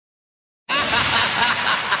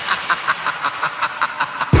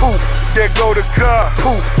there go the car.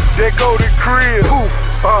 Poof, there go the crib.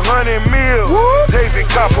 Poof, 100 mil. David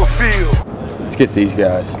Copperfield. Let's get these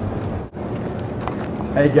guys.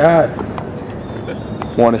 Hey guys,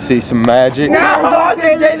 want to see some magic? No,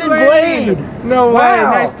 David Blaine. No way.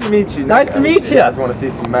 Wow. Nice to meet you. Nice to meet You you. guys want to see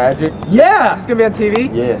some magic? Yeah. Is this gonna be on TV?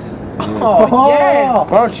 Yes. Oh, yes.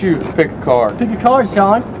 Why don't you pick a card? Pick a card,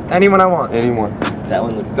 Sean. Anyone I want. Anyone. That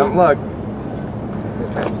one looks good. Don't look.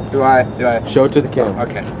 Do I? Show it to the camera.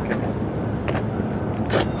 Okay.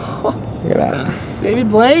 Look at that. David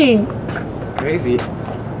Blaine. This is crazy.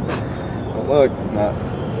 Oh, look. No.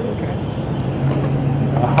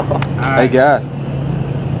 Alright. Hey guys.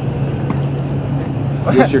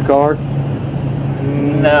 Is this your card?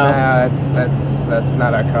 No. That's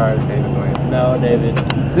not our card, David Blaine. No, David.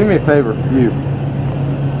 Do me a favor, you.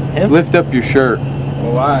 Him? Lift up your shirt.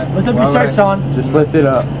 Well, why? Lift up Why your would shirt, I- Sean. Just lift it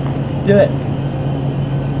up. Do it.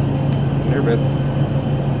 Nervous.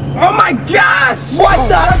 Oh my gosh! What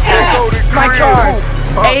the There go the My crib. card.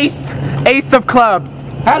 Poof, Ace of clubs.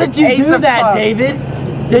 How did you Ace do of that, clubs. David?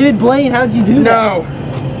 David Blaine, how did you do that? No.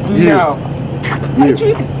 You. No.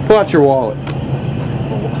 You. Pull out your wallet.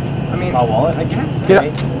 I mean, My wallet, I guess.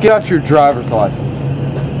 Get out your driver's license.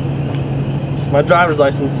 Just my driver's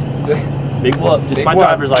license. Big whoop. Just Big my whoop.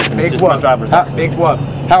 driver's license. Big Just whoop. my driver's license. big whoop.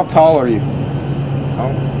 How tall are you?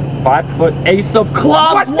 5 foot ace of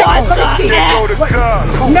clubs. What the there go the car.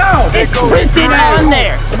 Poof, No. there go the Printed crib. on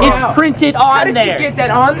there. No. It's printed How on did there. you get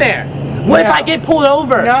that on there? What if No. I get pulled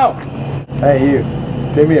over? No. Hey you.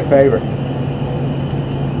 Do me a favor.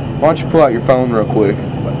 Why don't you pull out your phone real quick?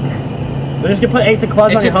 They're just gonna put ace of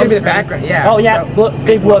clubs It's on just your gonna be the home screen. background. Yeah. Oh yeah, so- look,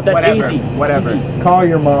 big whoop. That's Whatever. easy. Whatever. Easy. Call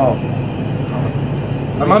your mom.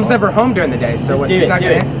 My mom's never home during the day, so Just what? do She's it, not do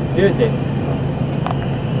gonna it. answer. Do it, David.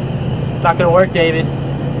 It's not gonna work, David.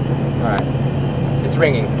 All right. It's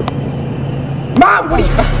ringing. Mom, what are you?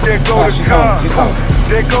 There go Oh, the she's car. home, she's home. Poof,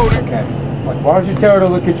 there go the Okay. Why don't you tell her to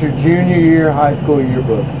look at your junior year high school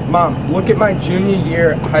yearbook? Mom, look at my junior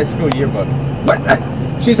year high school yearbook. What?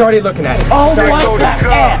 She's already looking at it. Oh, there what go the the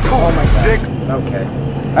car. F? Poof, Oh my there- Okay.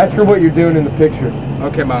 Ask her what you're doing in the picture.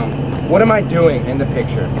 Okay, Mom. What am I doing in the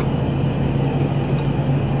picture?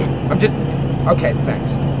 I'm just. Okay, thanks.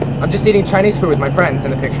 I'm just eating Chinese food with my friends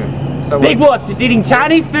in the picture. So Big what? whoop. Just eating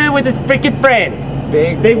Chinese food with his freaking friends.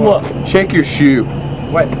 Big whoop. Check your shoe.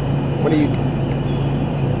 What? What are you?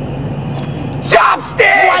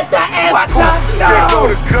 Chopsticks! What the F? What the? there go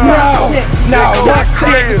the car. No! Poof, No! there go the Chopsticks!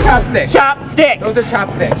 crib. Chopsticks! Chopsticks. Those are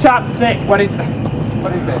chopsticks. Chopsticks. What is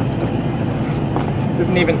this? This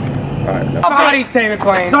isn't even. Bodies, David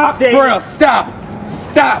Blaine. Stop, David. For real, stop!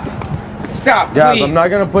 Stop! Stop, Guys, please. I'm not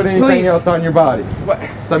gonna put anything Please. else on your bodies. What?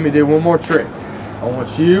 So let me do one more trick. I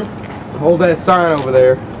want you to hold that sign over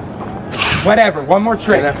there. Whatever, one more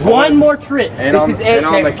trick. And One more trip. And This on, is it, and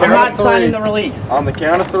on the David. I'm count not of three, signing the release. on the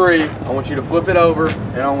count of 3, I want you to flip it over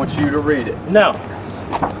and I want you to read it. No.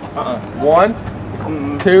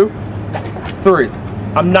 1, 2, 3.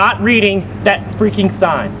 I'm not reading that freaking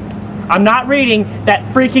sign. I'm not reading that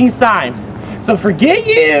freaking sign. So forget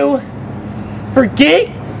you. Forget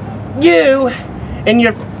you and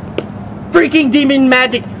your freaking demon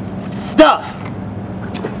magic stuff.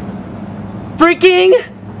 Freaking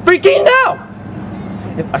no.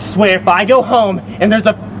 I swear if I go home and there's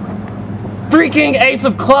a freaking ace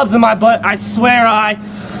of clubs in my butt, I swear I'll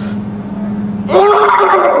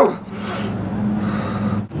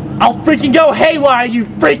freaking go haywire, you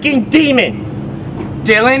freaking demon!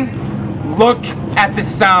 Dylan, look at the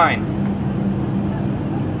sign.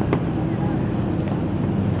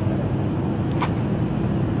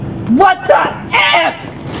 What the F?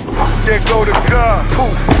 There go the car.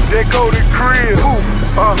 Poof, there go the crib.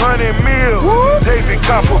 Poof, 100 mil. David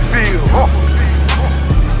Copperfield.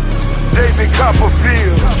 David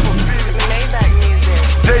Copperfield.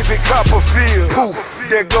 David Copperfield. Poof,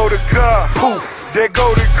 there go the car. Poof, there go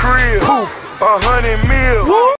the crib. Poof, 100 mil.